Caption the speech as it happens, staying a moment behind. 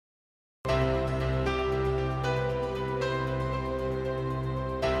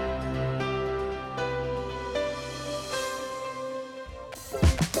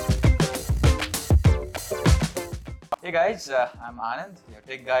Hey guys, I'm Anand, your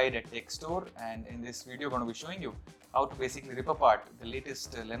tech guide at Tech Store, and in this video I'm going to be showing you how to basically rip apart the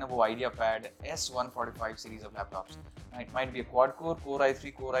latest Lenovo Ideapad S145 series of laptops. It might be a quad-core, Core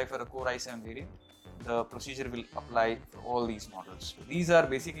i3, Core i4 or Core i7 variant. The procedure will apply for all these models. These are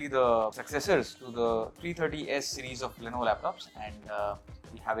basically the successors to the 330S series of Lenovo laptops, and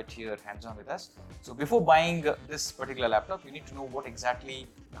we have it here hands-on with us. So before buying this particular laptop, you need to know what exactly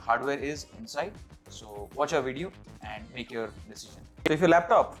the hardware is inside. So watch our video and make your decision. So if your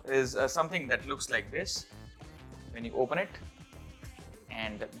laptop is something that looks like this, when you open it,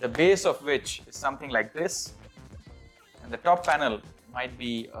 and the base of which is something like this, and the top panel might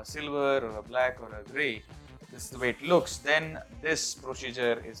be a silver or a black or a gray, this is the way it looks, then this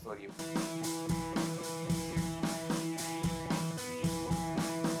procedure is for you.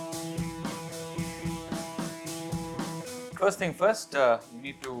 First thing first, you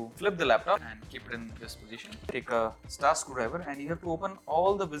need to flip the laptop and keep it in this position. Take a star screwdriver and you have to open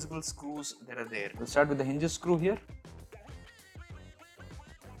all the visible screws that are there. We'll start with the hinges screw here.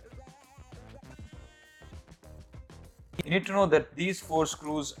 You need to know that these 4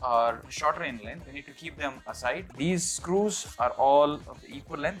 screws are shorter in length. You need to keep them aside. These screws are all of the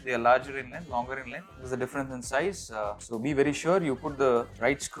equal length. They are larger in length, longer in length. There's a difference in size. So be very sure you put the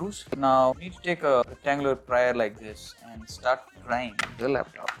right screws. Now you need to take a rectangular plier like this and start prying the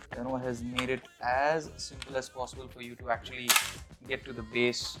laptop. Lenovo has made it as simple as possible for you to actually get to the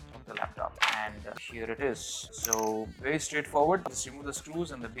base of the laptop, and here it is. So very straightforward. Just remove the screws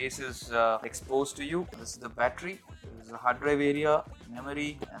and the base is exposed to you. This is the battery. This is the hard drive area,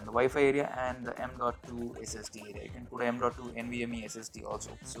 memory, and the Wi-Fi area, and the m.2 SSD area. You can put a m.2 NVMe SSD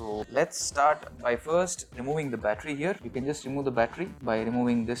also. So let's start by first removing the battery here. You can just remove the battery by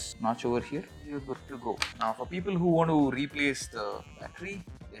removing this notch over here. You're good to go. Now for people who want to replace the battery,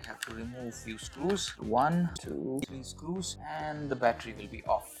 they have to remove few screws. 1, 2, 3 screws, and the battery will be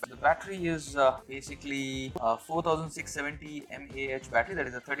off. The battery is basically a 4670 mAh battery, that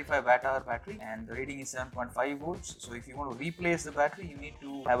is a 35 watt-hour battery, and the rating is 7.5 volts. So if you want to replace the battery, you need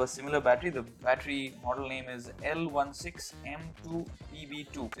to have a similar battery. The battery model name is L16M2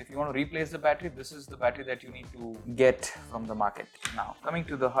 PB2. So if you want to replace the battery, this is the battery that you need to get from the market. Now coming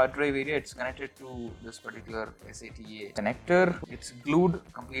to the hard drive area, it's connected to this particular SATA connector. It's glued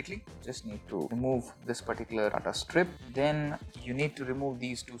completely. Just need to remove this particular data strip. Then you need to remove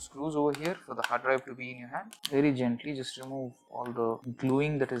these 2 screws over here for the hard drive to be in your hand. Very gently just remove all the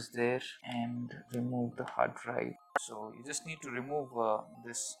gluing that is there and remove the hard drive. So you just need to remove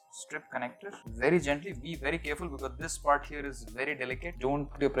this strip connector very gently. Be very careful because this part here is very delicate. Don't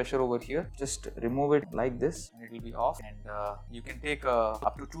put your pressure over here. Just remove it like this and it will be off. And you can take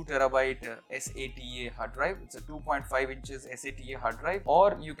up to 2 terabyte SATA hard drive. It's a 2.5 inches SATA hard drive,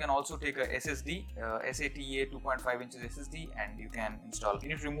 or you can also take a SSD SATA 2.5 inches SSD and you can install. You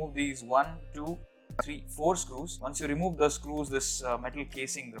need to remove these 1, 2, 3, 4 screws. Once you remove the screws, this metal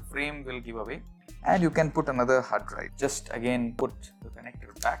casing, the frame will give away, and you can put another hard drive. Just again put the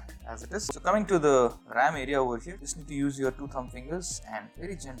connector back as it is. So coming to the RAM area over here, just need to use your 2 thumb fingers and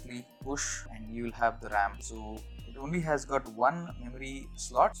very gently push and you will have the RAM. So it only has got 1 memory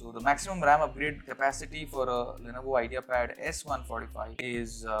slot. So the maximum RAM upgrade capacity for a Lenovo Ideapad S145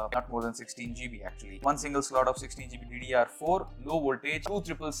 is not more than 16 GB actually. 1 single slot of 16 GB DDR4, low voltage,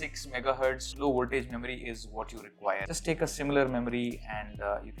 2666 MHz low voltage memory is what you require. Just take a similar memory and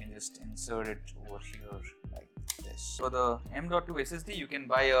you can just insert it over here like this. For the m.2 SSD, you can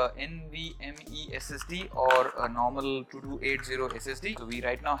buy a NVMe SSD or a normal 2280 SSD. So we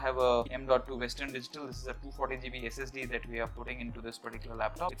right now have a m.2 Western Digital. This is a 240 GB SSD that we are putting into this particular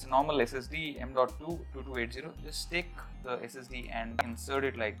laptop. It's a normal SSD m.2 2280. Just take the SSD and insert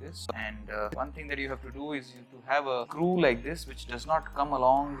it like this. And one thing that you have to do is you to have a screw like this which does not come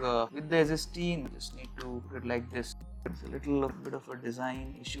along with the SSD. You just need to put it like this. It's a little bit of a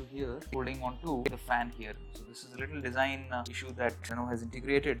design issue here, holding on to the fan here. So this is a little design issue that Lenovo has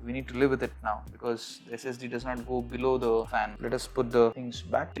integrated. We need to live with it now because the SSD does not go below the fan. Let us put the things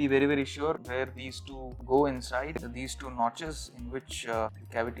back. Be very sure where these 2 go inside. These 2 notches in which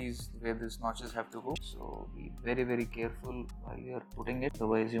cavities where these notches have to go. So be very careful while you are putting it.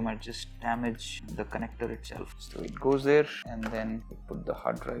 Otherwise you might just damage the connector itself. So it goes there, and then you put the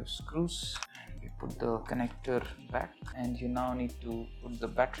hard drive screws. Put the connector back, and you now need to put the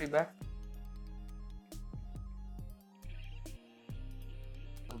battery back.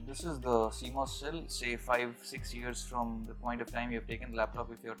 The this is the CMOS cell. Say 5-6 years from the point of time you have taken the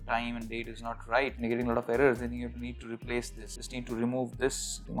laptop, if your time and date is not right and you're getting a lot of errors, then you need to replace this. Just need to remove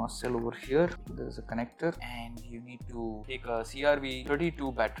this CMOS cell over here. There's a connector, and you need to take a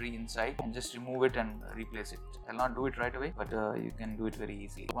CRV32 battery inside and just remove it and replace it. I'll not do it right away, but you can do it very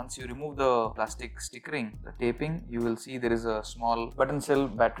easily. Once you remove the plastic stickering, the taping, you will see there is a small button cell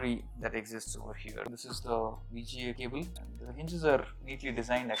battery that exists over here. This is the VGA cable, and the hinges are neatly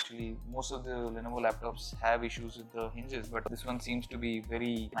designed. Actually, most of the Lenovo laptops have issues with the hinges, but this one seems to be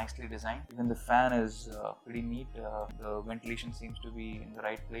very nicely designed. Even the fan is pretty neat. The ventilation seems to be in the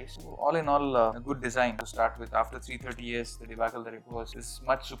right place. So all in all, a good design to start with. After 330 years, the debacle that it was, this is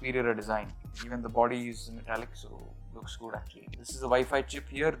much superior a design. Even the body is metallic, so looks good actually. This is the Wi-Fi chip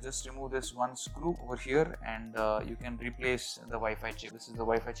here. Just remove this one screw over here, and you can replace the Wi-Fi chip. This is the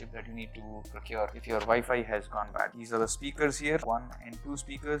Wi-Fi chip that you need to procure if your Wi-Fi has gone bad. These are the speakers here, 1 and 2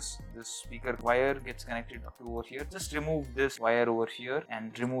 speakers. This speaker wire gets connected up to over here. Just remove this wire over here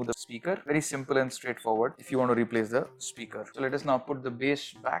and remove the speaker. Very simple and straightforward if you want to replace the speaker. So let us now put the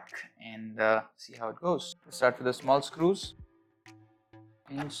base back and see how it goes. Let's start with the small screws.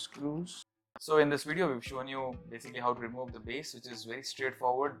 Inch screws. So in this video, we've shown you basically how to remove the base, which is very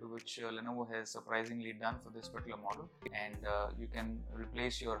straightforward, which Lenovo has surprisingly done for this particular model. And you can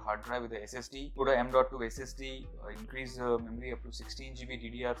replace your hard drive with a SSD, put a m.2 SSD, increase the memory up to 16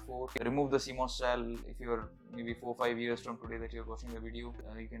 GB DDR4, remove the CMOS cell. If you're maybe 4-5 years from today that you're watching the video,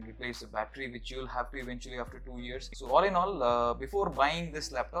 you can replace the battery, which you'll have to eventually after 2 years. So all in all, before buying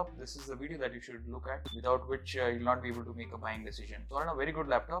this laptop, this is the video that you should look at, without which you'll not be able to make a buying decision. So on a very good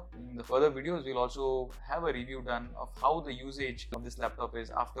laptop. In the further videos, we'll also have a review done of how the usage of this laptop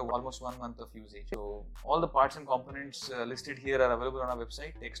is after almost 1 month of usage. So all the parts and components listed here are available on our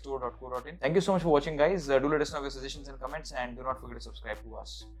website, techstore.co.in. Thank you so much for watching, guys. Do let us know your suggestions and comments, and do not forget to subscribe to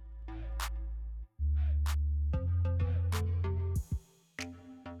us.